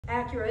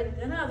accurate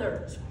than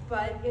others,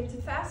 but it's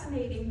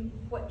fascinating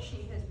what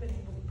she has been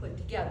able to put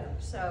together.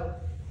 So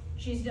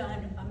she's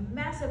done a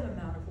massive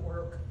amount of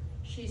work.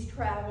 She's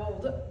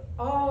traveled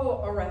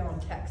all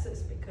around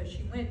Texas because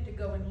she went to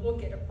go and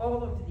look at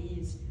all of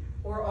these,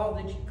 or all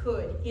that she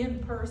could, in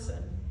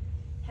person.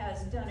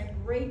 Has done a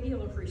great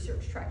deal of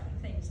research tracking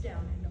things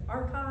down in the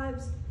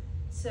archives.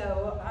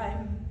 So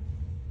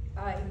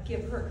I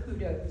give her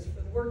kudos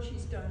for the work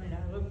she's done, and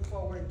I look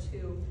forward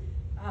to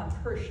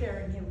her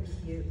sharing it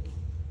with you.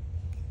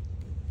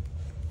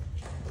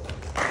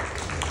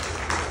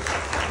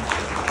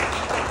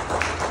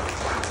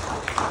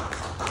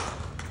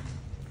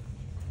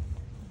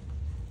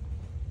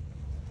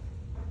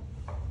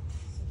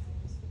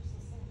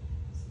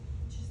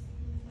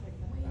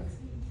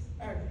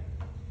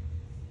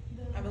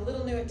 I'm a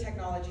little new at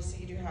technology, so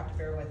you do have to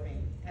bear with me.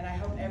 And I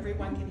hope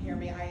everyone can hear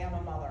me. I am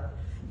a mother.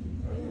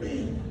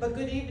 But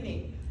good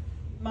evening,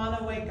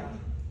 Manaweka.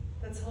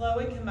 That's hello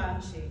in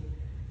Comanche.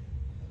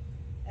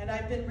 And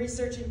I've been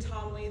researching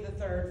Tom Lea III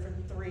for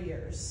 3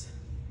 years.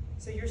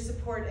 So your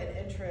support and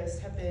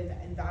interest have been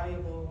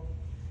invaluable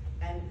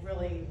and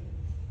really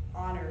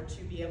honored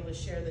to be able to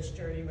share this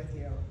journey with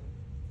you.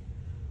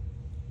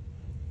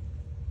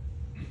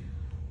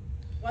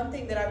 One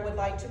thing that I would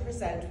like to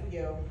present to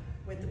you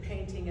with the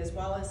painting, as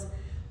well as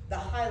the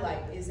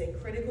highlight, is a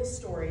critical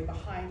story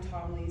behind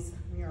Tom Lea's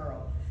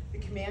mural, the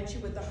Comanche,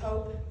 with the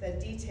hope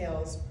that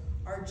details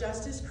are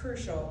just as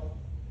crucial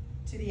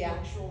to the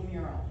actual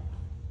mural.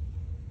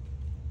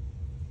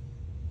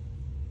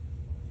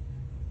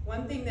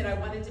 One thing that I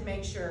wanted to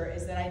make sure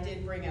is that I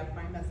did bring up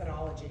my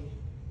methodology.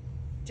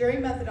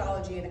 During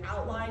methodology, an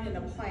outline and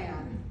a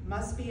plan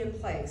must be in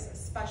place,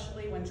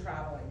 especially when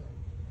traveling.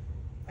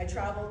 I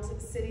traveled to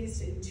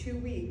cities in 2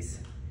 weeks,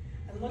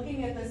 and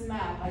looking at this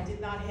map, I did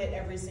not hit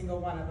every single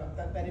one of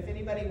them, but if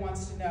anybody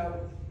wants to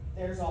know,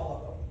 there's all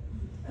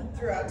of them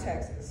throughout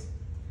Texas.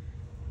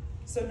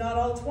 So not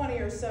all 20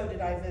 or so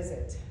did I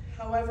visit.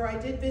 However, I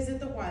did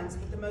visit the ones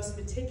with the most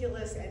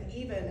meticulous, and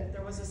even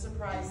there was a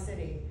surprise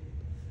city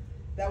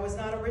that was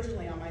not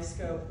originally on my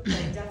scope, but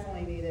I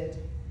definitely needed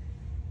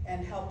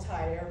and helped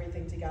tie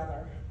everything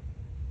together.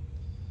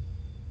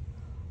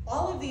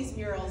 All of these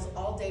murals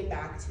all date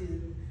back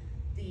to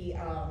the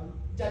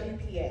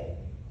WPA.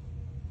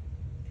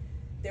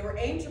 They were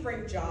aimed to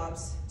bring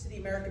jobs to the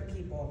American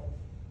people.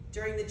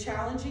 During the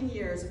challenging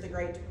years of the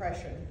Great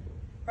Depression,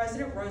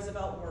 President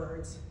Roosevelt's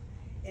words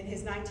in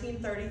his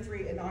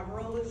 1933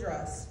 inaugural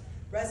address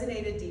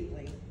resonated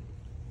deeply.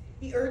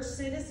 He urged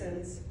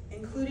citizens,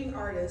 including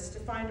artists, to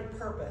find a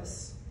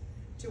purpose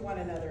to one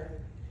another.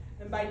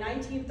 And by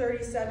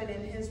 1937,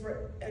 in his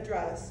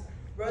address,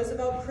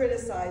 Roosevelt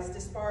criticized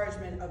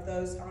disparagement of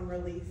those on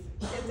relief,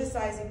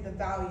 emphasizing the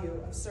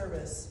value of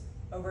service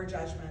over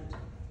judgment.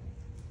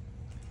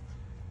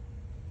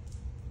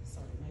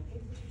 Sorry, my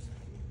papers are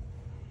sorry.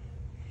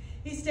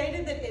 He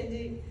stated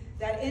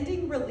that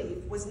ending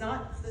relief was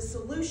not the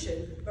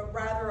solution, but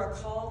rather a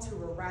call to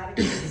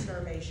eradicate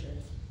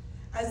starvation.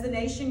 As the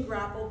nation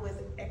grappled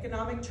with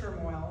economic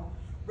turmoil,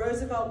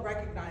 Roosevelt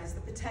recognized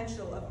the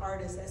potential of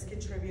artists as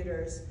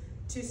contributors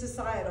to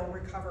societal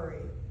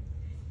recovery.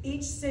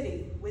 Each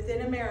city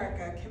within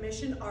America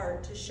commissioned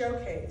art to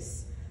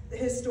showcase the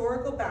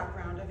historical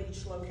background of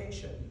each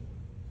location.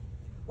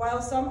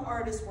 While some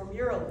artists were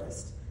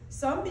muralists,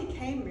 some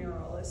became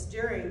muralists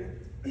during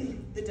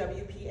the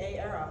WPA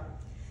era,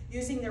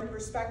 using their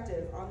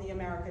perspective on the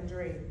American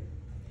dream.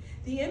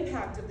 The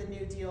impact of the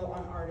New Deal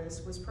on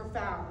artists was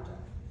profound,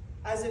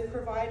 as it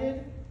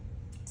provided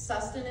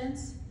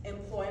sustenance,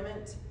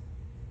 employment,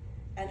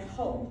 and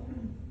hope.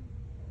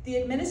 The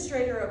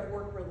administrator of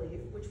work relief,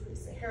 which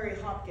was Harry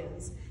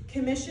Hopkins,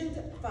 commissioned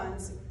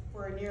funds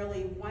for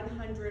nearly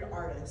 100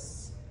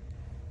 artists.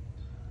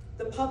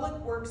 The Public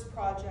Works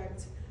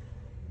Project,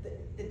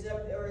 it's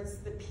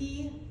the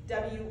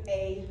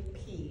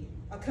PWAP,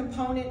 a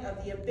component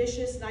of the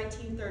ambitious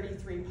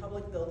 1933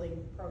 public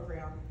building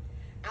program,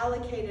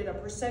 allocated a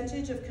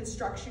percentage of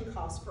construction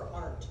costs for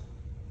art,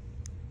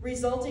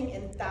 resulting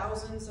in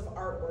thousands of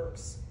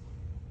artworks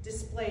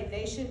displayed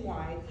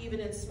nationwide, even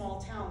in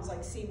small towns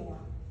like Seymour.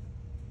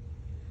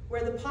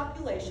 Where the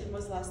population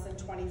was less than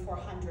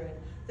 2,400,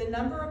 the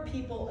number of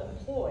people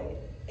employed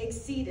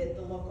exceeded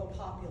the local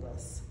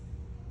populace,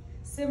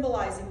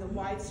 symbolizing the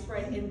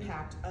widespread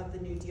impact of the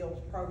New Deal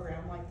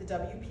program, like the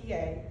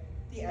WPA,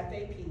 the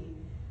FAP,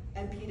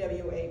 and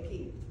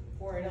PWAP,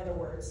 or in other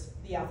words,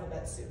 the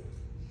alphabet soup,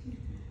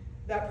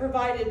 that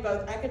provided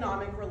both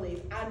economic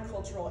relief and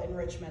cultural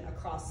enrichment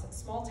across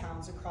small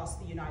towns across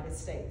the United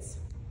States.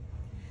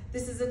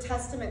 This is a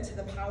testament to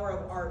the power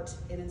of art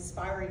in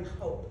inspiring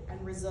hope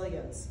and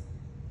resilience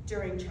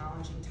during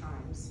challenging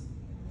times.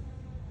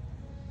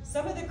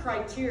 Some of the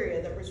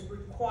criteria that was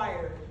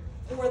required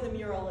for the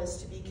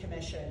muralists to be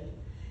commissioned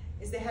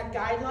is they had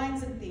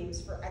guidelines and themes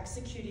for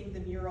executing the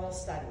mural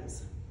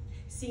studies.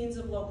 Scenes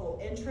of local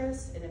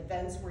interest and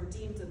events were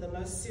deemed the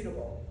most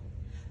suitable.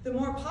 The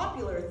more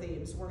popular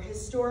themes were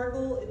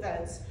historical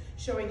events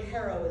showing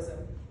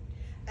heroism,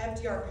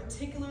 FDR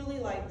particularly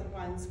liked the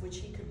ones which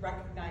he could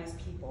recognize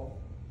people.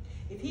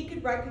 If he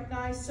could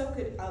recognize, so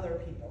could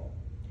other people.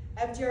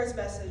 FDR's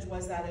message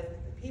was that if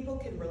the people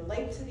can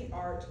relate to the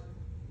art,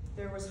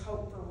 there was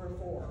hope for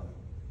reform.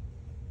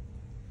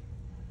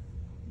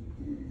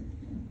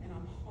 And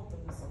I'm hoping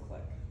this will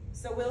click.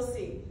 So we'll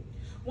see.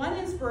 One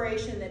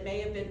inspiration that may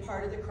have been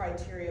part of the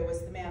criteria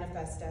was the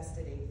manifest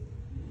destiny.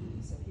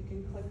 So if you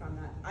can click on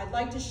that. I'd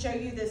like to show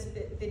you this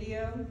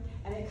video,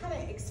 and it kind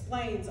of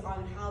explains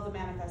on how the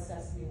manifest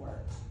destiny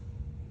works.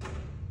 And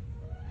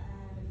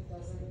if it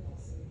doesn't, we'll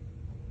see.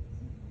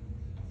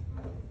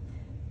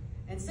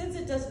 And since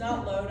it does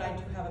not load, I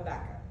do have a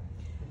backup.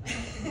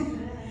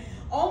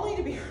 Only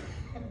to be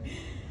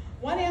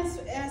one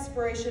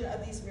aspiration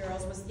of these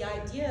murals was the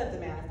idea of the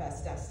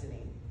manifest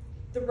destiny,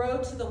 the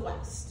road to the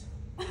West.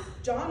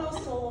 John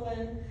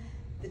O'Sullivan,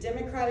 the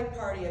Democratic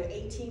Party of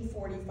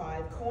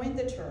 1845, coined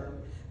the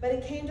term, but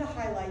it came to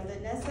highlight the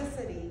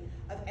necessity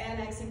of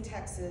annexing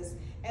Texas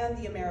and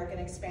the American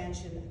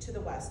expansion to the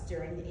West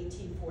during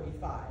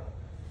 1845.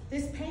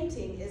 This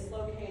painting is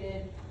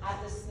located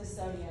at the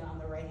Smithsonian on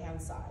the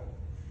right-hand side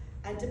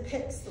and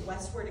depicts the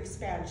westward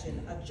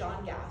expansion of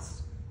John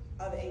Gast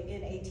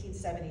in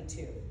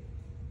 1872.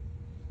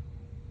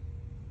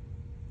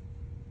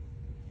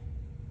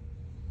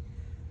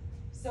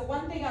 So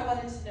one thing I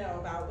wanted to know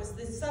about was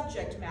the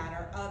subject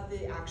matter of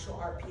the actual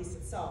art piece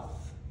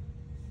itself.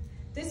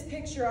 This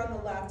picture on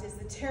the left is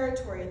the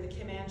territory of the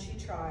Comanche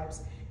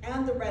tribes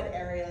and the red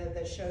area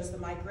that shows the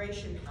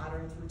migration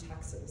pattern through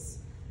Texas.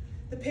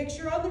 The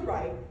picture on the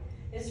right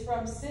is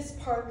from Sis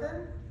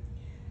Parker,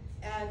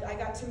 and I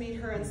got to meet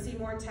her in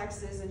Seymour,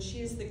 Texas, and she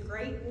is the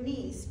great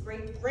niece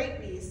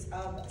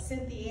of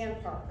Cynthia Ann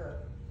Parker.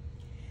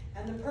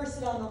 And the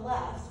person on the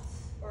left,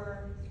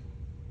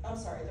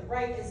 the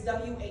right is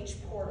W.H.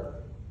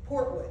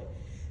 Portwood,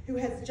 who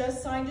has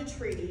just signed a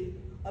treaty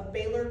of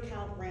Baylor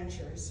Count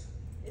Ranchers.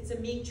 It's a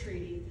meat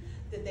treaty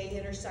that they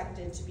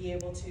intersected to be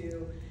able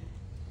to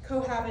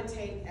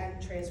cohabitate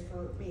and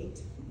transport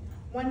meat.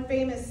 One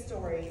famous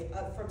story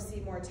from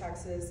Seymour,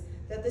 Texas,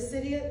 that the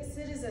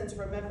citizens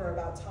remember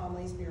about Tom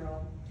Lee's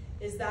mural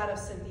is that of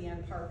Cynthia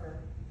Ann Parker.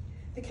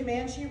 The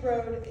Comanche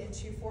rode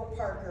into Fort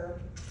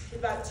Parker with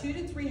about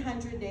 200 to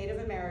 300 Native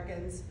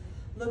Americans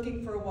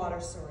looking for a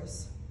water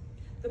source.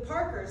 The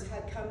Parkers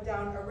had come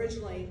down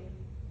originally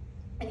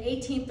in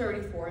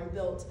 1834 and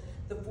built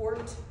the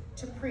fort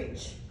to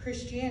preach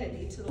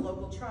Christianity to the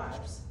local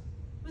tribes.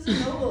 It was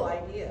a noble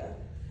idea.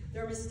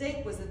 Their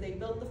mistake was that they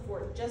built the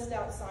fort just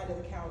outside of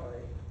the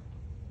cavalry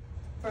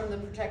from the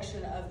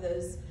protection of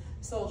those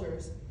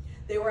soldiers.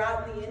 They were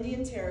out in the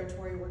Indian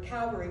Territory where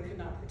cavalry could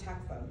not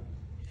protect them.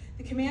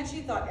 The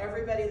Comanche thought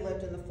everybody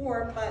lived in the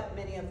fort, but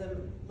many of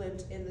them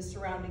lived in the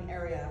surrounding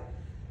area.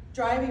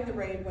 Driving the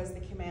raid was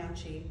the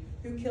Comanche,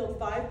 who killed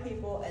 5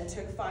 people and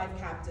took 5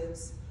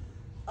 captives.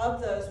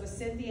 Of those was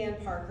Cynthia Ann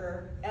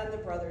Parker and the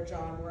brother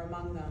John were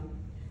among them.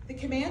 The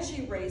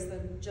Comanche raised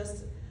them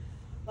just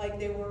like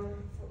they were.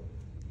 For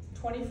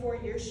 24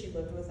 years she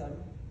lived with them.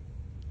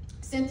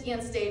 Cynthia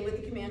Ann stayed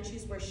with the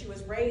Comanches where she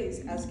was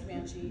raised as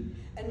Comanche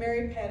and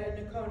married Peta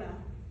Nakona,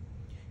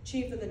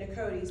 chief of the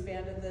Nakotis,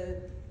 band of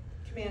the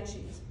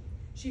Comanches.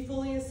 She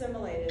fully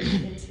assimilated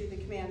into the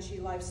Comanche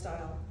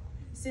lifestyle.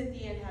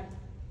 Cynthia Ann had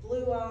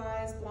blue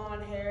eyes,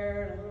 blonde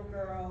hair, and a little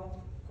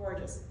girl,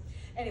 gorgeous.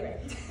 Anyway,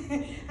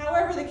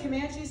 however, the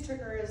Comanches took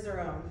her as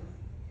their own.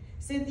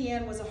 Cynthia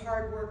Ann was a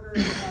hard worker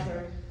and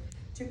mother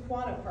to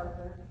Quanah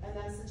Parker, and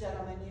that's the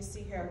gentleman you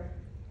see here.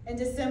 In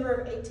December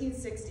of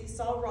 1860,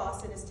 Saul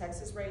Ross and his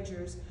Texas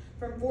Rangers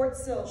from Fort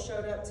Sill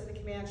showed up to the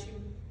Comanche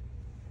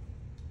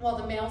while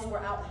the males were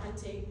out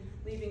hunting,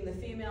 leaving the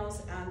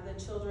females and the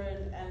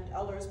children and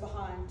elders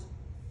behind.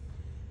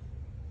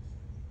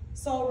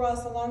 Saul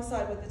Ross,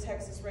 alongside with the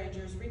Texas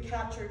Rangers,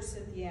 recaptured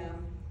Cynthia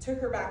Ann, took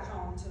her back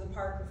home to the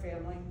Parker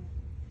family,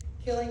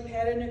 killing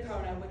Peta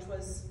Nakona, which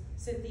was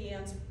Cynthia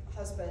Ann's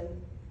husband,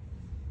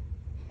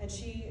 and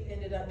she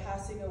ended up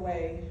passing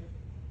away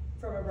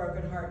from a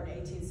broken heart in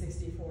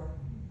 1864.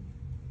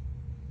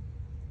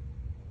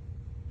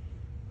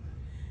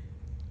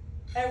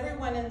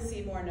 Everyone in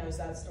Seymour knows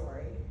that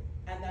story,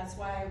 and that's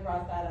why I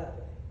brought that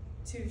up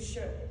to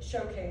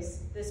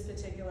showcase this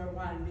particular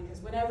one,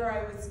 because whenever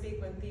I would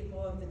speak with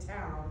people of the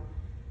town,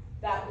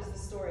 that was the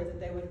story that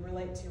they would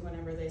relate to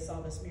whenever they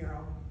saw this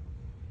mural.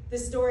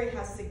 This story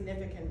has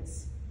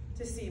significance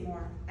to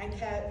Seymour and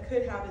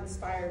could have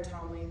inspired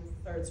Tom Lee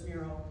III's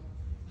mural,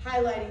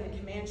 highlighting the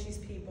Comanche's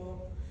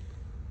people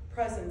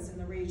presence in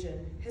the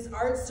region. His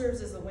art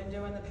serves as a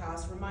window in the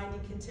past, reminding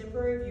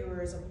contemporary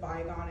viewers of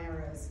bygone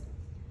eras.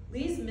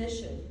 Lee's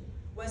mission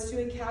was to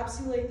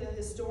encapsulate the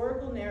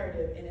historical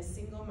narrative in a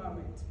single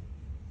moment.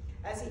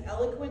 As he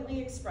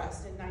eloquently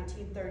expressed in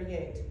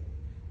 1938,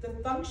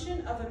 the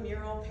function of a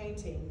mural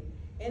painting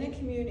in a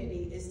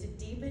community is to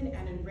deepen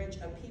and enrich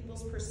a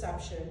people's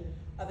perception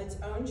of its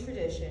own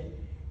tradition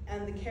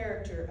and the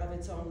character of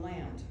its own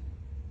land.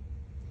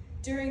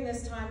 During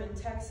this time in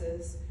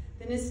Texas,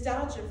 the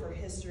nostalgia for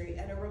history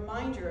and a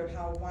reminder of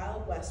how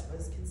Wild West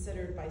was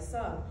considered by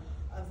some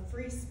a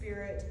free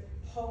spirit,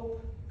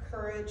 hope,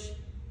 courage,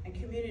 and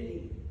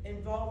community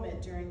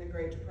involvement during the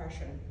Great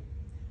Depression.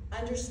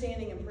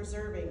 Understanding and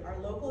preserving our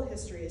local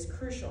history is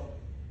crucial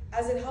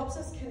as it helps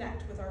us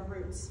connect with our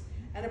roots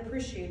and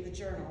appreciate the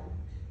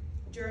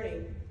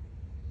journey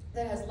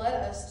that has led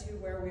us to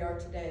where we are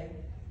today.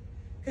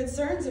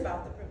 Concerns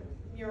about the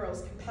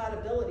mural's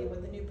compatibility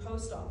with the new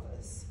post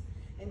office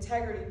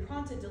integrity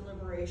prompted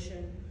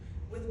deliberation,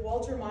 with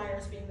Walter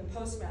Myers being the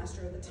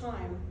postmaster at the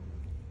time.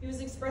 He was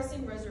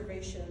expressing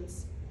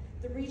reservations,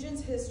 the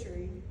region's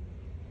history,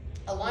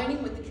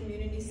 aligning with the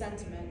community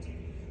sentiment.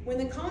 When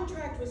the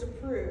contract was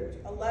approved,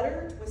 a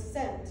letter was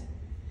sent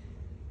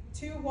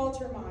to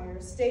Walter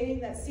Myers stating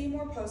that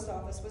Seymour Post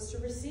Office was to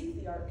receive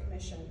the art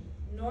commission.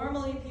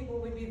 Normally people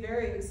would be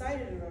very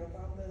excited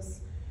about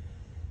this,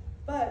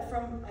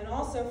 and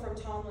also from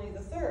Tom Lee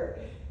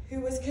III, who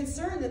was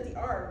concerned that the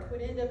art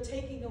would end up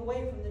taking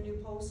away from the new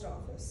post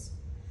office.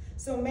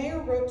 So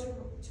Mayer wrote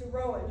to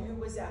Rowan, who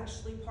was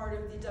actually part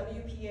of the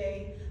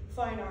WPA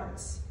Fine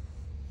Arts.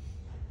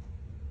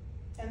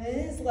 And in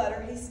his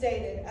letter, he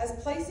stated, as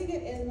placing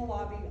it in the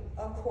lobby,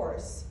 of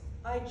course,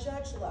 I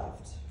judge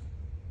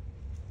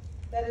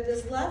that it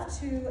is left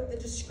to the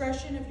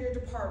discretion of your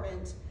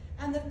department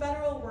and the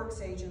Federal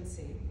Works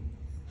Agency.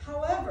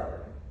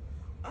 However,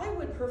 I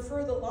would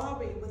prefer the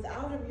lobby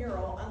without a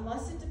mural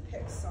unless it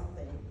depicts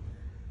something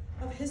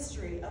of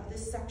history of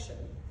this section.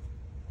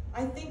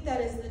 I think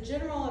that is the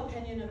general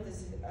opinion of the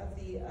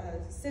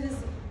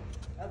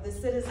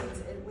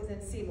citizens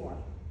within Seymour.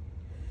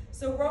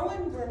 So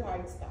Rowan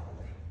writes back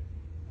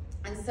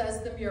and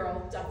says the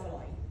mural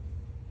definitely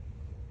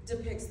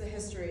depicts the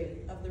history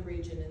of the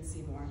region in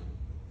Seymour.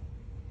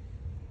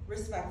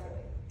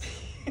 Respectfully.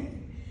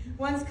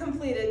 Once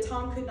completed,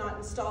 Tom could not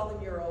install the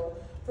mural,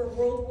 for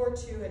World War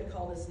II had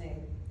called his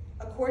name.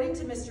 According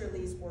to Mr.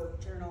 Lee's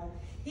work journal,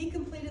 he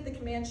completed the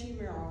Comanche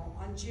mural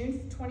on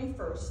June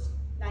 21st,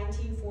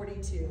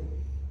 1942.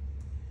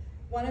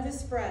 One of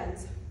his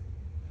friends,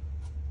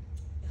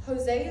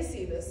 Jose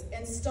Acebas,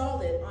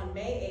 installed it on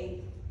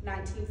May 8,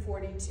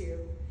 1942.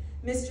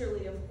 Mr.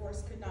 Lee, of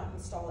course, could not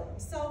install it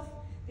himself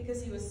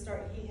because he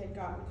had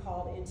gotten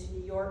called into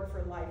New York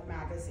for Life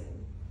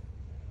magazine.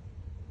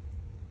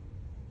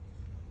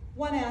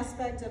 One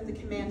aspect of the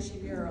Comanche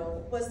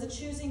mural was the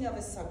choosing of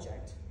a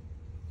subject.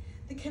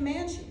 The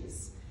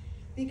Comanches,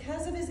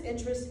 because of his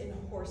interest in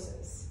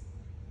horses,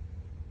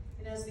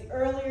 and as the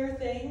earlier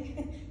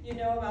thing, you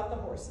know about the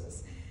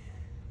horses.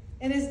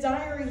 In his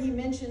diary, he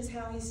mentions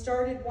how he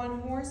started one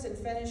horse and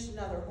finished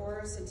another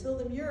horse until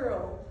the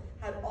mural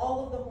had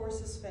all of the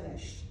horses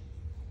finished.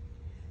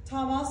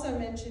 Tom also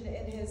mentioned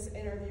in his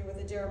interview with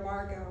Adair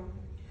Margot,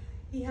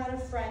 he had a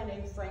friend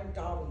named Frank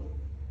Dobby,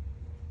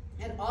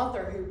 an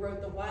author who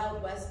wrote the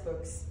Wild West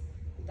books,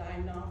 the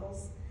dime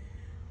novels,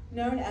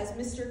 known as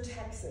Mr.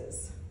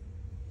 Texas.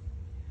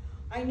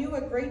 I knew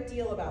a great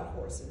deal about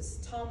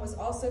horses. Tom was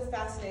also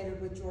fascinated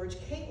with George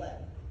Catlin,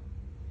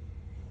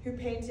 who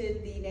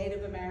painted the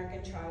Native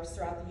American tribes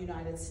throughout the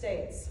United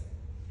States.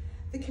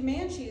 The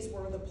Comanches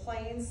were the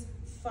plains'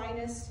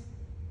 finest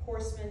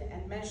horsemen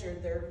and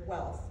measured their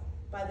wealth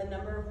by the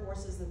number of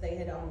horses that they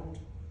had owned.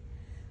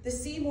 The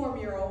Seymour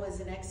mural is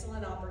an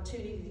excellent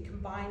opportunity to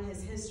combine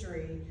his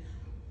history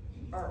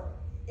or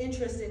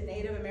interest in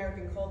Native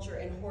American culture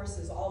and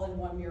horses all in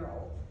one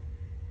mural.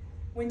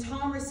 When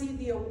Tom received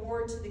the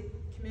award to the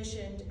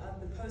commission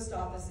of the post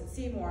office at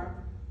Seymour,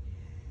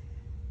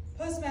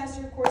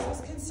 Postmaster, of course,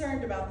 was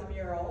concerned about the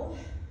mural,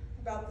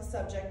 about the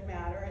subject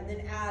matter, and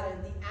then added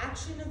the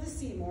action of the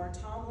Seymour.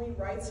 Tom Lee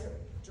writes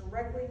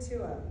directly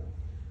to him,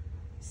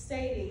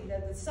 stating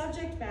that the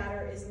subject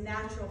matter is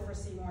natural for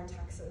Seymour,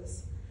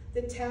 Texas.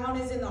 The town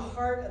is in the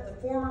heart of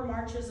the former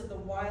marches of the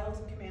wild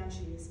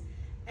Comanches.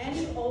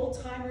 Any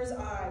old-timer's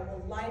eye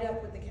will light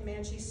up with the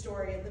Comanche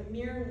story of the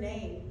mere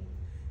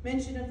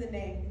mention of the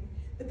name.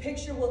 The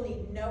picture will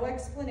need no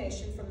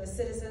explanation from the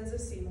citizens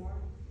of Seymour.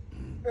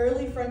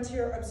 Early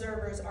frontier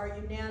observers are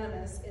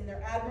unanimous in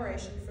their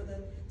admiration for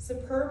the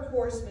superb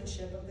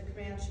horsemanship of the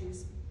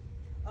Comanches.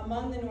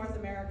 Among the North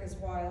America's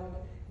wild,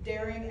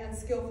 daring, and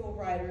skillful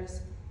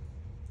riders,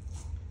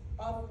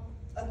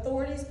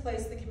 authorities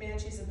place the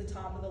Comanches at the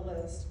top of the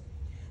list.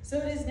 So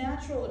it is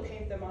natural to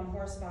paint them on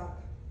horseback,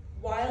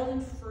 wild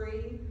and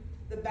free,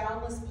 the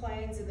boundless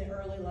plains in the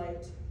early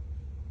light.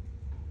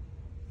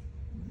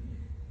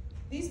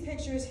 These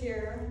pictures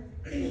here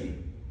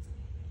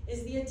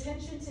is the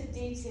attention to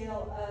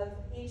detail of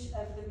each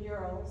of the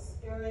murals,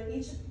 or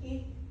each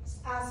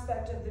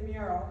aspect of the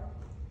mural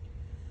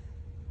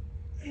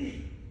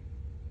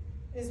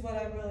is what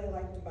I really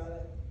liked about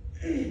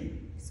it.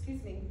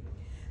 Excuse me.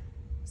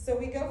 So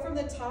we go from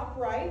the top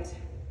right,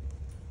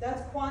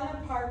 that's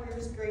Quanah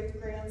Parker's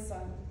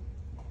great-grandson.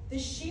 The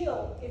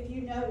shield, if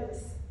you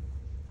notice,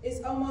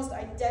 is almost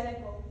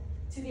identical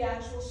to the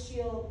actual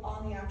shield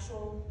on the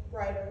actual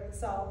rider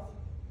itself.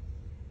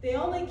 They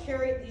only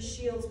carried these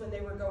shields when they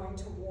were going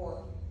to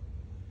war.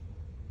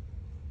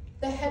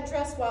 The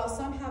headdress, while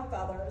some have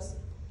feathers,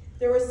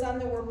 there were some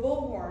that were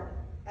bullhorn,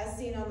 as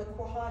seen on the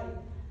Quahati.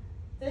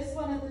 This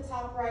one at the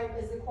top right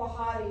is the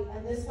Quahati,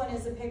 and this one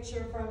is a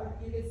picture from,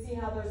 you can see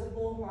how there's a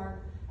bullhorn,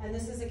 and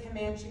this is a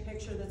Comanche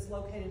picture that's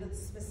located at the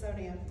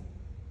Smithsonian.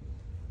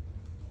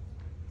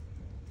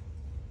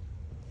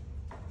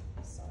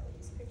 Sorry,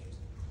 these pictures.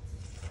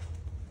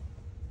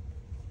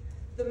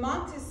 The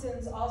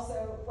moccasins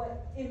also,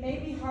 it may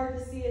be hard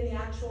to see in the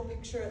actual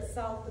picture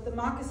itself, but the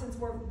moccasins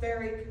were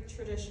very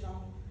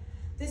traditional.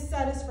 This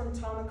set is from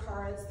Tom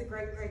Carnes, the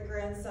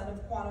great-great-grandson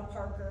of Quanah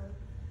Parker,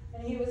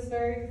 and he was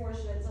very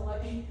fortunate to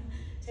let me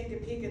take a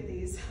peek at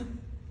these.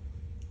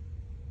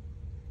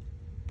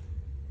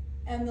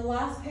 And the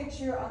last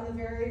picture on the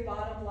very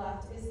bottom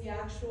left is the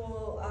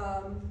actual,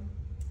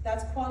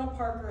 that's Quanah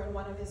Parker and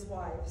one of his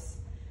wives.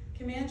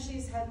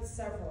 Comanches had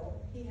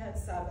several, he had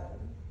 7.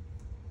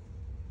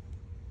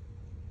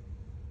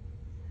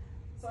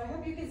 So I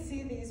hope you can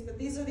see these, but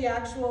these are the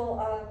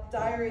actual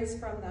diaries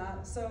from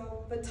that.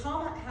 So, but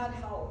Tom had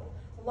help.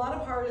 A lot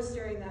of artists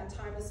during that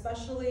time,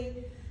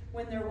 especially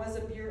when there was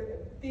a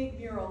big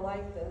mural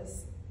like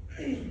this.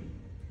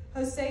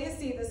 Jose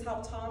Aceves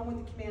helped Tom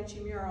with the Comanche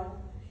mural.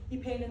 He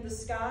painted the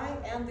sky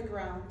and the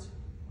ground.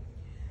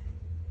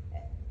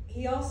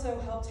 He also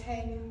helped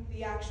hang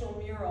the actual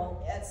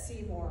mural at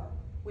Seymour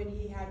when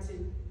he had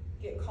to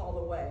get called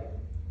away.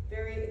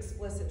 Very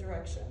explicit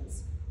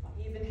directions,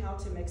 even how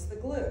to mix the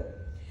glue.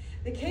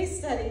 The case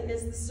study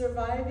is the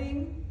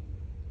surviving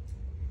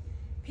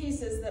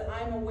pieces that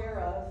I'm aware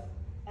of,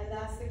 and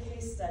that's the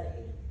case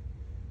study.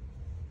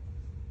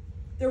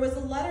 There was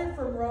a letter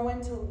from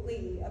Rowan to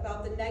Lee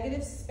about the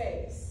negative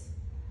space.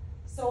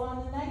 So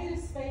on the negative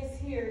space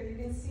here, you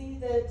can see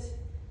that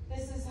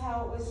this is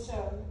how it was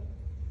shown.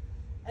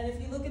 And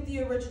if you look at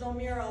the original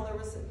mural, there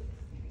was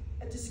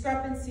a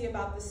discrepancy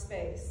about the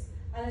space.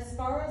 And as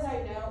far as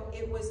I know,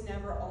 it was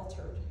never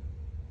altered.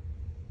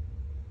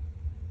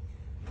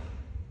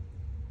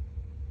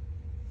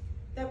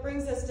 That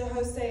brings us to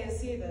Jose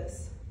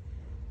Aceves.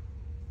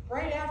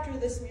 Right after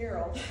this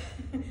mural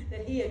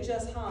that he had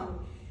just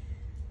hung,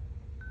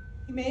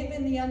 he may have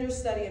been the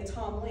understudy of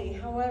Tom Lee.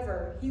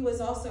 However, he was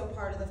also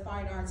part of the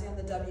Fine Arts and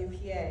the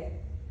WPA.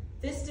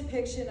 This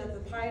depiction of the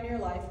pioneer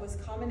life was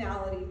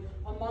commonality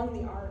among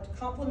the art,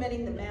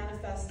 complementing the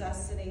manifest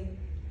destiny.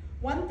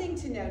 One thing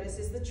to notice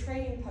is the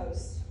trading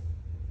post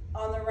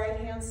on the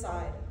right-hand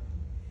side.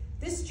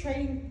 This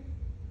trading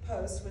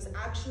post was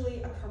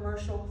actually a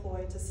commercial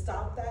ploy to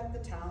stop the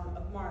town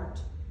of Mart.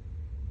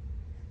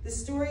 The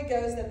story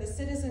goes that the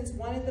citizens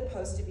wanted the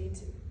post to be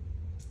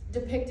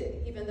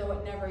depicted, even though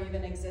it never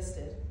even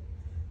existed.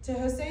 To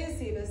Jose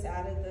Aceves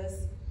added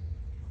this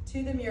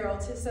to the mural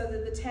so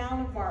that the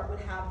town of Mart would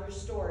have their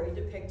story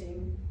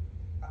depicting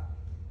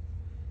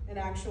an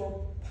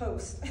actual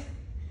post.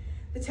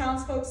 The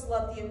townsfolk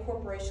loved the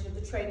incorporation of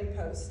the trading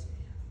post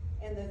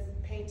and the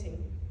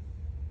painting.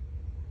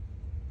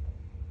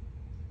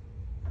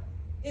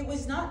 It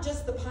was not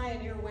just the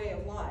pioneer way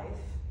of life,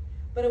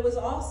 but it was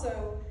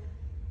also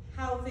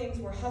how things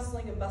were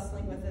hustling and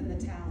bustling within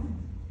the town.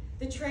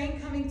 The train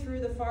coming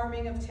through the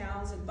farming of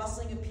towns and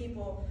bustling of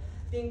people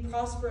being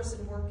prosperous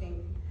and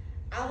working.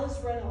 Alice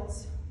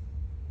Reynolds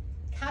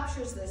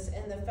captures this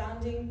in the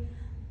founding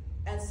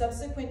and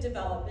subsequent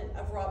development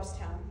of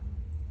Robstown.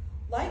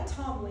 Like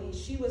Tom Lee,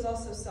 she was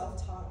also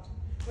self-taught.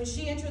 When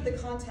she entered the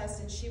contest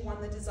and she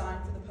won the design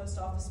for the post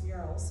office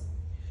murals,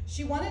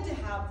 she wanted to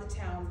have the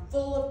town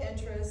full of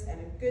interest and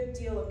a good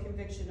deal of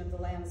conviction of the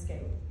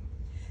landscape.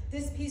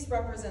 This piece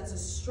represents a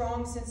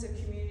strong sense of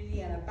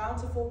community and a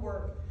bountiful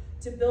work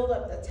to build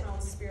up the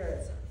town's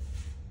spirits.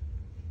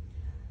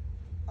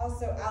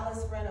 Also,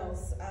 Alice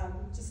Reynolds,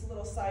 just a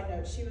little side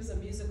note, she was a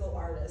musical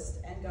artist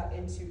and got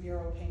into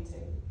mural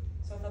painting.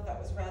 So I thought that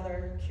was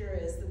rather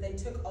curious that they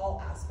took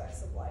all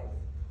aspects of life.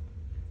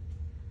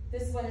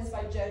 This one is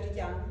by Joe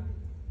DeYoung.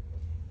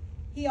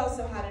 He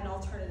also had an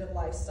alternative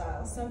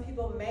lifestyle. Some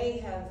people may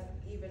have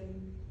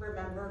even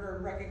remembered or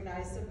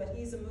recognized him, but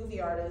he's a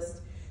movie artist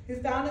who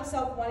found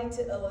himself wanting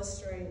to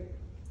illustrate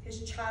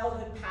his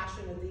childhood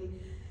passion at the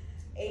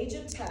age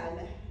of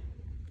 10.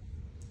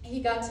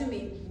 He got to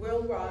meet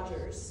Will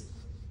Rogers.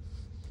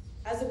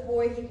 As a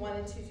boy, he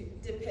wanted to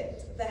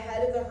depict the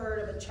head of the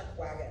herd of a chuck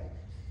wagon.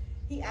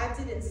 He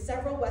acted in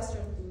several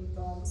Western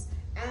films,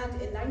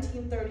 and in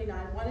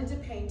 1939 wanted to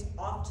paint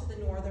off to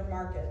the northern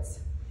markets.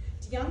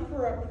 DeYoung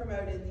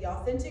promoted the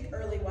authentic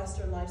early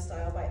Western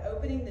lifestyle by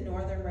opening the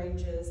northern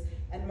ranges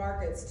and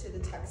markets to the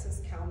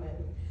Texas cowmen,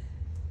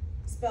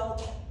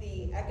 spelled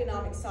the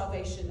economic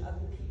salvation of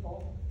the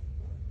people.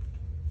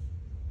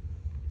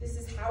 This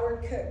is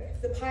Howard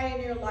Cook. The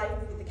pioneer life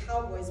with the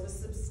cowboys was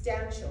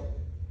substantial.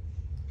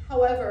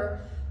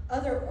 However,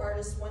 other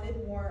artists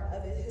wanted more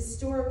of a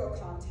historical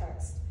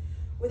context,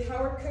 with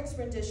Howard Cook's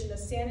rendition of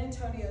San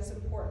Antonio's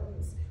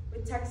importance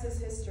with Texas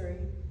history.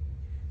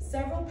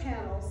 Several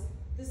panels.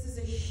 This is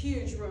a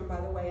huge room, by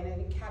the way, and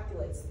it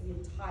encapsulates the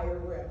entire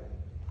room.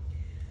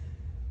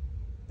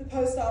 The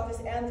post office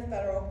and the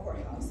federal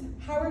courthouse.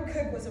 Howard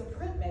Cook was a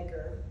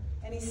printmaker,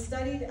 and he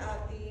studied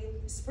at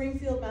the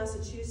Springfield,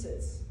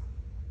 Massachusetts,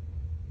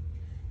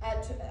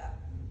 at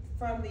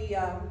from the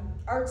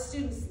Art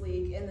Students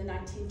League in the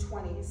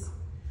 1920s.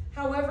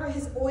 However,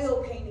 his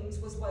oil paintings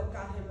was what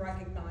got him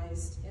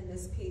recognized in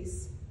this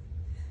piece.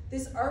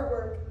 This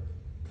artwork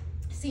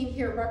seen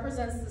here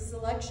represents the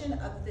selection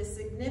of the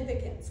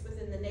significance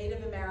within the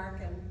Native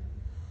American.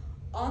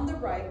 On the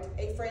right,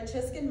 a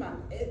Franciscan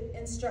monk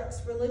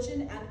instructs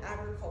religion and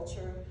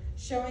agriculture,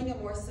 showing a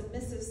more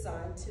submissive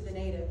side to the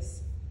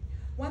natives.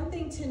 One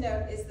thing to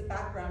note is the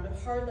background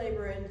of hard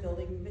labor in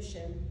building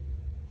mission.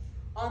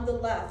 On the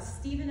left,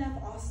 Stephen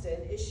F.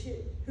 Austin,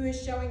 who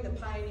is showing the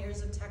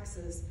pioneers of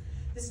Texas.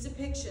 This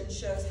depiction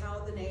shows how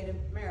the Native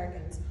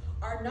Americans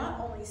are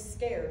not only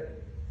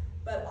scared,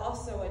 but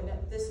also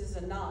this is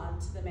a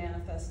nod to the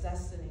manifest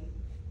destiny.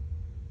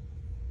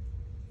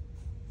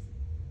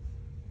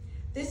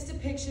 This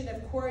depiction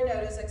of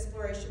Coronado's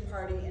exploration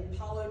party in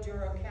Palo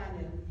Duro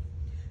Canyon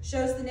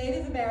shows the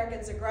Native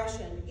Americans'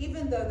 aggression.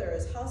 Even though there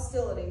is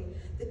hostility,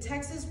 the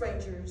Texas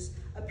Rangers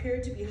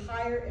appear to be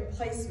higher in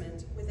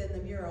placement within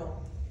the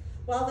mural.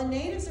 While the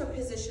natives are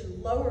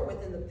positioned lower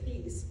within the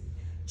piece,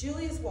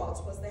 Julius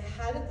Waltz was the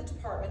head of the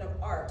Department of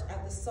Art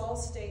at the Saul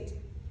State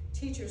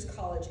Teachers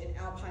College in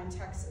Alpine,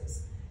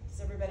 Texas.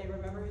 Does everybody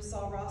remember who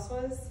Saul Ross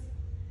was?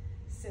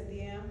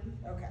 Cynthia?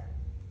 Okay.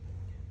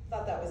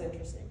 Thought that was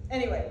interesting.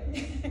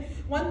 Anyway,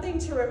 one thing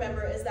to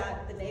remember is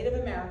that the Native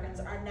Americans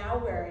are now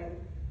wearing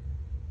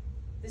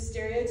the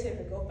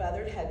stereotypical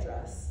feathered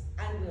headdress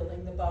and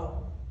wielding the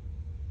bow.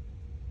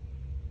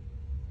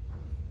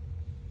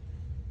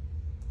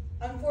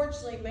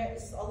 Unfortunately,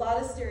 a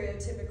lot of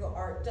stereotypical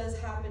art does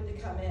happen to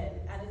come in,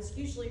 and it's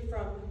usually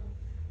from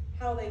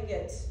how they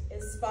get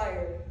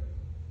inspired.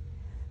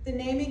 The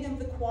naming of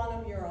the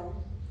Quanah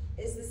mural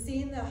is the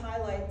scene that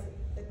highlights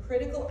the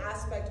critical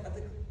aspect of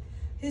the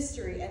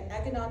history and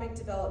economic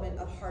development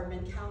of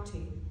Hardman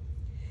County.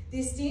 The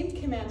esteemed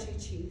Comanche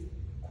chief,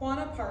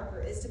 Quanah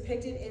Parker, is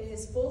depicted in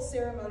his full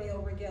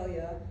ceremonial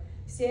regalia,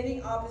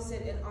 standing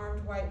opposite an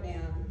armed white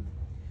man.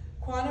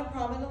 Quanah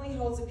prominently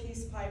holds a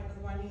peace pipe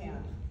with one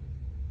hand.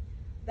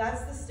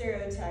 That's the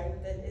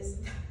stereotype that is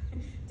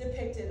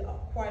depicted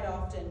quite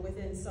often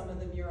within some of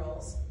the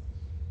murals.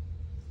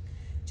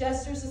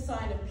 Gestures a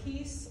sign of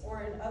peace,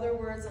 or in other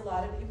words, a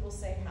lot of people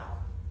say how.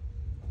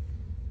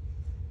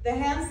 The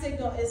hand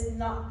signal is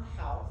not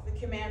how the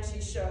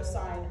Comanches show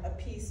sign of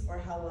peace or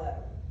hello.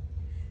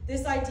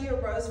 This idea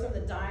arose from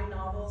the dime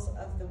novels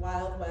of the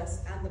Wild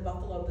West and the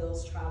Buffalo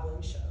Bills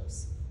traveling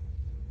shows.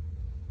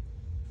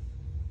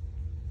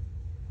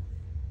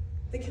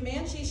 The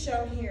Comanche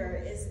shown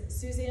here is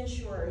Suzanne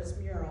Schurer's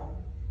mural.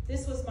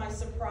 This was my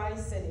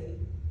surprise city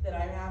that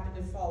I happened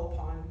to fall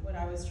upon when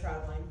I was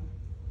traveling.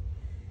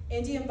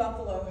 Indian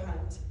Buffalo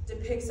Hunt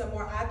depicts a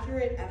more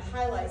accurate and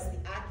highlights the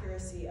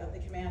accuracy of the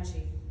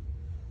Comanche.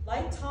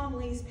 Like Tom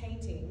Lee's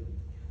painting,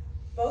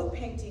 both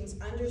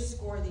paintings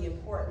underscore the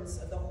importance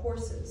of the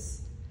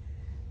horses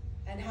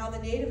and how the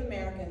Native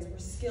Americans were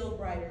skilled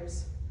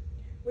riders,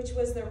 which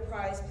was their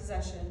prized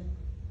possession.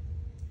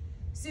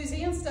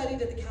 Suzanne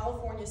studied at the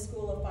California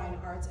School of Fine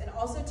Arts and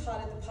also taught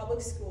at the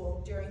public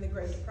school during the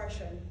Great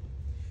Depression.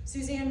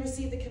 Suzanne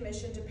received the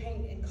commission to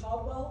paint in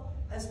Caldwell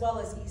as well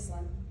as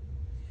Eastland,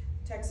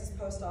 Texas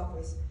Post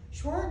Office.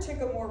 Schwerer took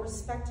a more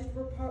respected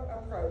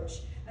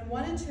approach and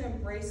wanted to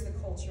embrace the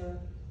culture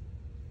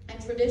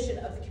and tradition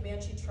of the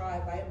Comanche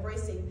tribe by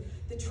embracing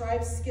the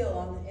tribe's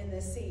skill in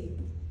this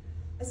scene.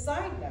 A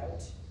side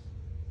note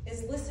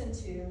is listened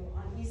to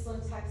on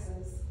Eastland,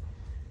 Texas.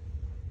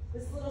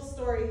 This little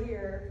story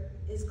here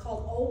is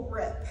called Old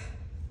Rip.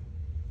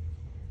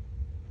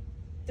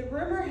 The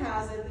rumor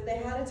has it that they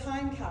had a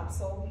time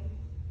capsule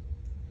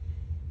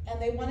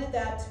and they wanted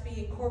that to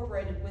be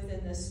incorporated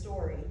within this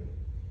story.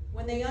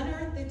 When they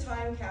unearthed the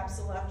time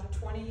capsule after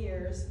 20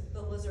 years,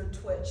 the lizard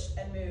twitched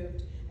and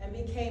moved and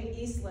became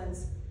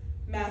Eastland's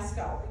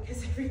mascot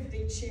because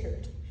everybody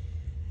cheered.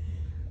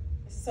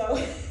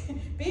 So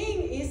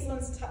being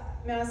Eastland's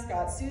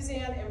mascot,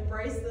 Suzanne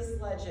embraced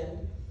this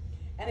legend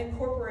and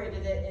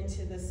incorporated it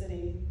into the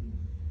city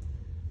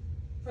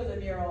for the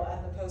mural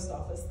at the post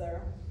office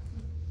there.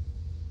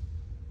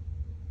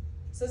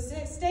 So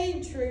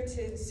staying true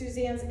to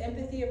Suzanne's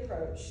empathy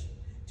approach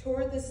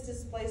toward this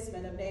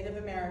displacement of Native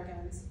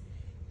Americans,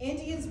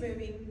 Indians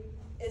Moving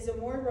is a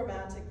more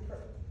romantic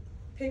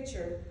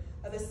picture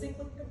of a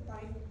cyclic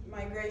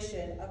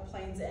migration of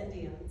Plains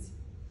Indians.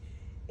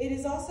 It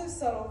is also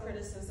subtle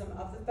criticism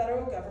of the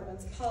federal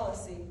government's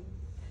policy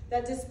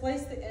that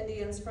displaced the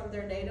Indians from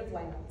their native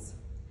lands.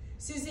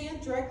 Suzanne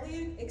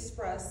directly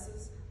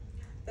expresses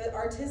the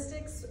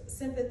artistic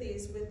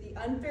sympathies with the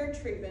unfair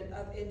treatment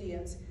of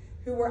Indians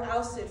who were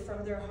ousted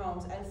from their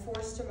homes and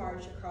forced to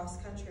march across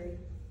country.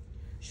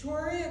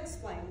 Schwerer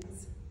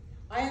explains,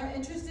 I am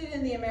interested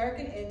in the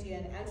American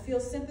Indian and feel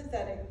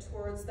sympathetic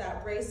towards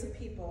that race of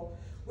people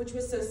which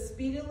was so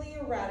speedily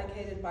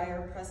eradicated by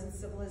our present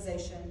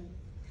civilization.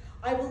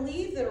 I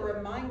believe that a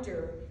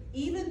reminder,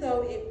 even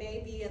though it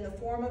may be in the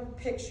form of a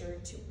picture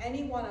to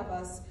any one of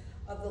us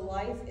of the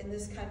life in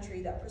this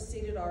country that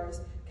preceded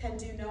ours, can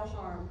do no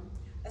harm.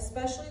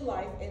 especially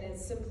life in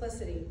its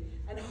simplicity,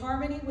 and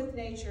harmony with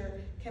nature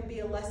can be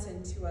a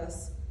lesson to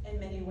us in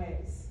many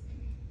ways.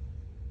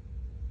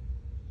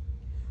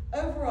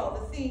 Overall,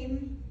 the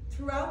theme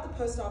throughout the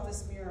post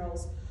office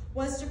murals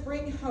was to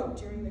bring hope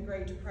during the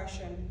Great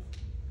Depression.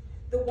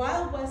 The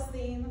Wild West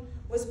theme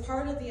was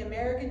part of the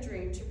American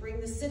dream to bring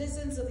the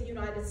citizens of the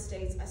United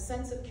States a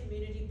sense of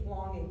community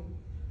belonging,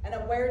 an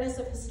awareness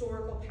of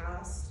historical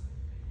past,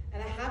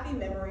 and a happy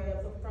memory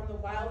from the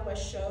Wild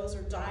West shows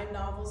or dime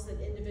novels that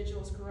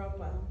individuals grew up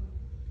with.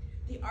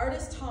 The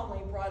artist Tom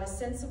Lee brought a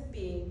sense of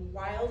being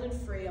wild and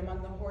free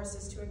among the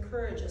horses to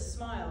encourage a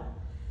smile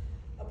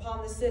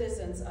upon the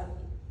citizens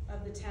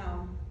of the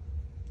town.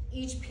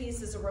 Each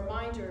piece is a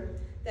reminder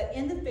that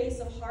in the face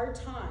of hard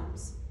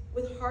times,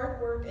 with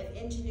hard work and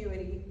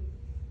ingenuity,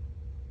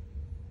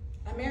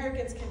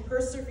 Americans can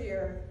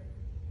persevere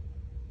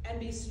and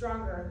be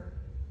stronger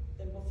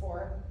than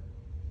before.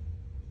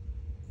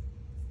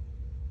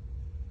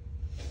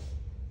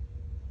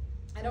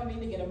 I don't mean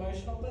to get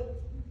emotional,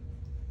 but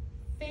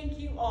thank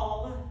you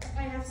all.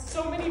 I have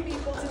so many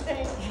people to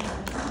thank.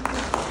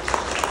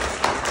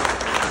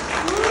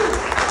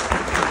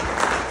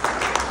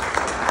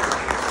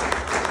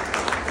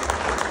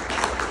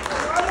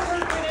 A lot of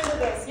work went into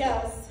this,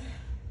 yes.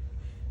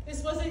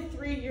 This was a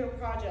 3-year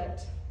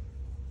project,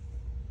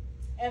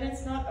 and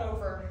it's not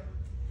over.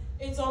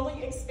 It's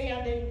only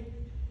expanding,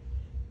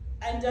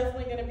 and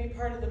definitely going to be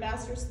part of the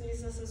master's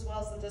thesis as well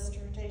as the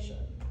dissertation.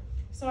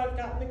 So I've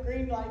gotten the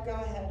green light, go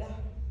ahead.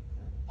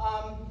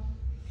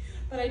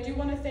 But I do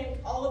want to thank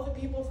all of the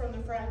people from the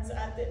Friends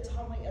at the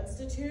Tom Lee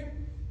Institute,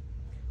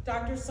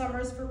 Dr.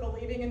 Summers for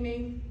believing in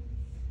me,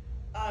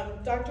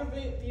 Dr.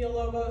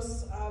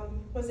 Villalobos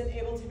wasn't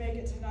able to make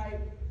it tonight,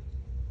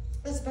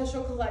 the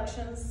Special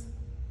Collections,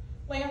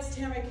 Lance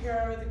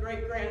Tamacaro, the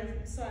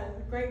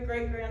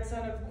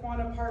great-great-grandson of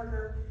Quanah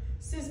Parker,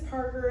 Sis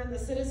Parker, and the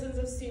citizens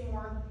of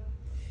Seymour,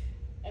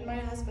 and my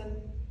husband.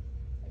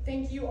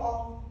 Thank you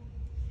all.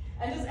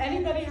 And does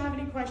anybody have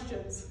any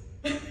questions?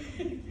 Thank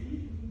you.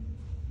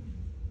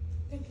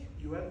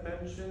 You had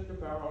mentioned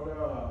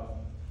about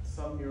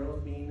some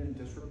murals being in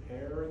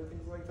disrepair and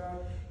things like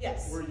that.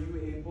 Yes. Were you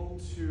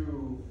able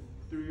to,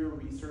 through your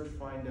research,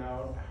 find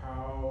out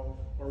how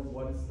or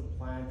what is the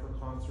plan for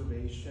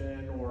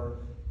conservation or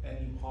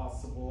any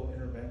possible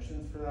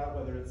interventions for that,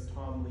 whether it's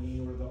Tom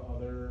Lee or the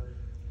other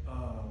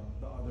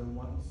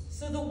ones?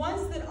 So the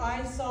ones that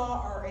I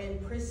saw are in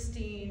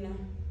pristine,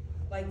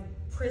 like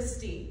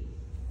pristine.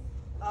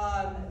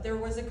 There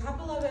was a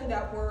couple of them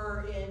that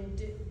were in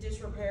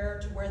disrepair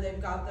to where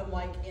they've got them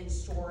like in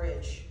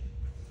storage.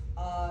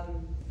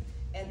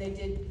 And they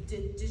did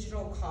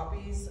digital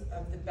copies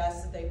of the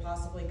best that they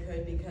possibly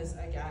could, because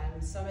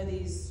again, some of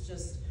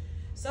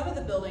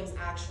the buildings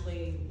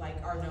actually like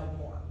are no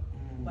more,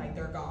 like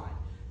they're gone.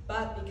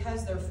 But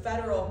because they're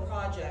federal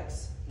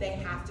projects, they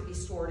have to be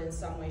stored in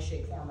some way,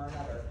 shape, form, or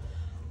another.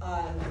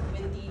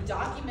 With the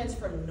documents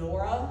from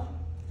NORA,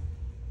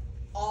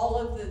 all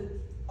of the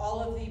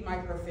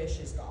microfiche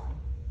is gone,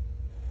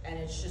 and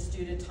it's just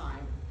due to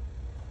time.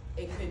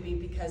 It could be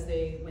because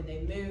when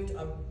they moved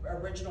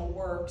original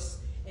works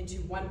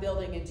into one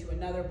building into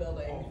another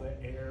building. All the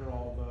air,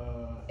 all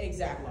the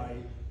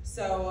light.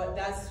 So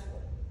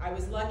I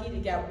was lucky to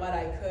get what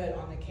I could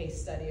on the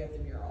case study of the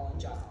mural in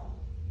general.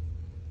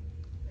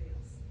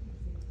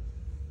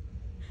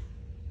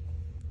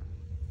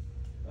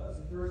 So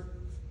first,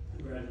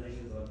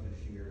 congratulations on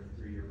finishing your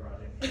 3-year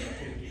project.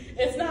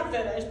 It's not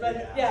finished,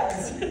 but yeah.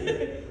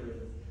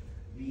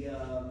 Yes.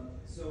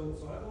 So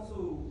I've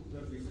also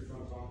done research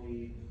on Tom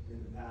Lee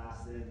in the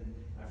past, and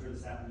after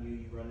this happened to you,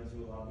 you run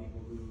into a lot of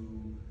people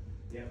who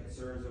they have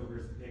concerns over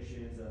his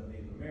depictions of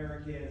Native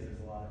Americans. There's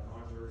a lot of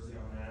controversy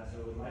on that.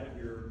 So in light of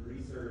your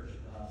research,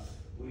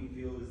 what do you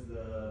feel is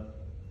the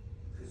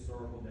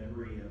historical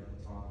memory of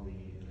Tom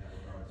Lee in that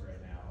regard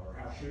right now, or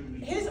how should we?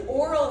 His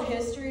oral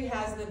history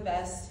has the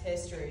best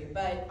history,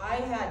 but I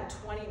had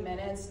 20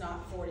 minutes,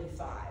 not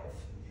 45.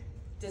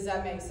 Does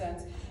that make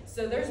sense?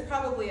 So there's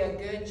probably a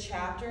good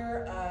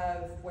chapter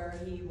of where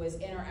he was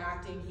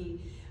interacting.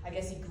 I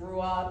guess he grew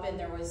up, and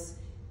there was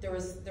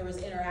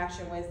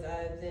interaction with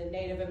the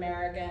Native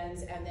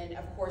Americans, and then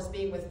of course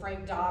being with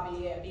Frank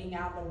Dobby, being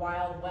out in the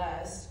Wild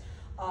West.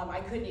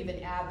 I couldn't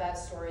even add that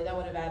story. That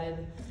would have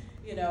added,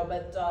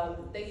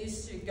 but they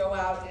used to go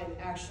out and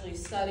actually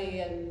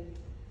study and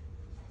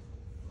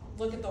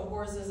look at the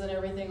horses and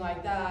everything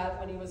like that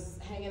when he was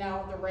hanging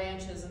out with the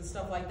ranches and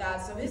stuff like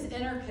that. So his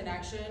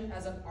interconnection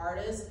as an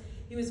artist,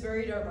 he was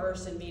very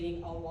diverse in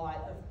meeting a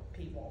lot of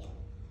people.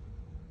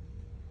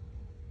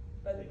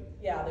 But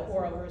yeah, the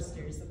oral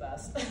history is the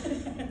best.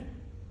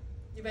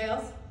 Anybody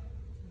else?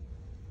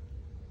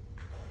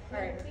 All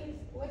right.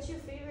 What's your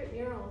favorite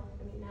mural?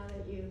 I mean, now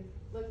that you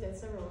looked at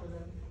several of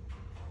them.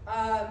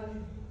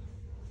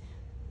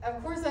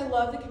 Of course, I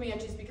love the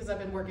Comanches because I've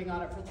been working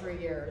on it for 3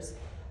 years.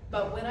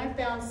 But when I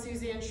found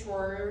Suzanne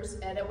Schroer's,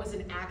 and it was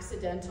an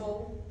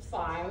accidental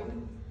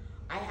find,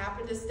 I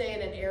happened to stay in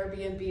an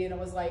Airbnb, and it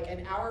was like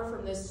an hour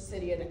from this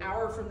city, an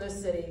hour from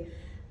this city,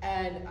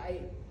 and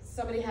I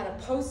somebody had a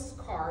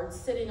postcard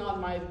sitting on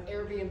my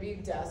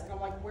Airbnb desk, and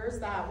I'm like, where's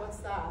that? What's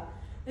that?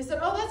 They said,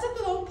 oh, that's at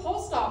the old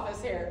post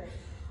office here.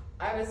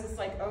 I was just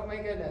like, oh my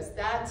goodness.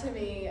 That to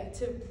me,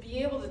 to be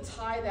able to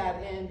tie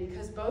that in,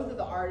 because both of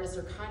the artists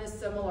are kind of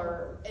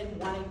similar in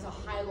wanting to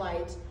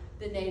highlight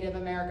the Native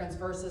Americans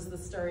versus the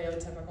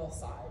stereotypical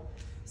side.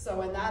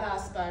 So in that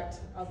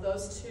aspect of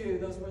those two,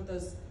 those were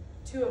those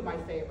two of my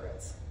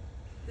favorites.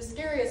 The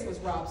scariest was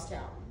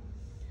Robstown.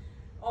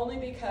 Only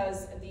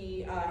because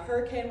the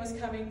hurricane was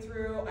coming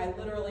through, I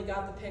literally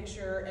got the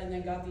picture and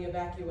then got the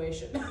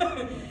evacuation.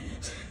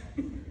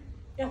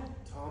 Yeah.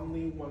 Tom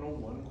Lee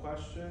 101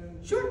 question.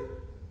 Sure.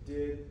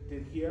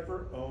 Did he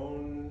ever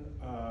own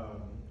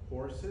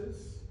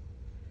horses?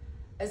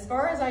 As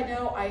far as I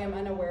know, I am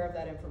unaware of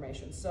that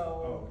information.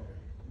 So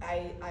Oh,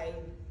 okay.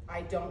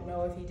 I don't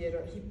know if he did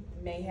or he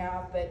may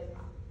have, but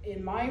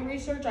in my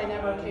research, I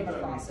never came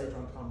across it. Research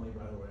on Tom Lee,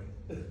 by the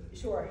way.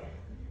 Sure.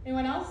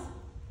 Anyone else?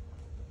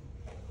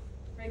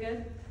 Very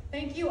good.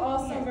 Thank you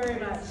all so very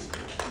much.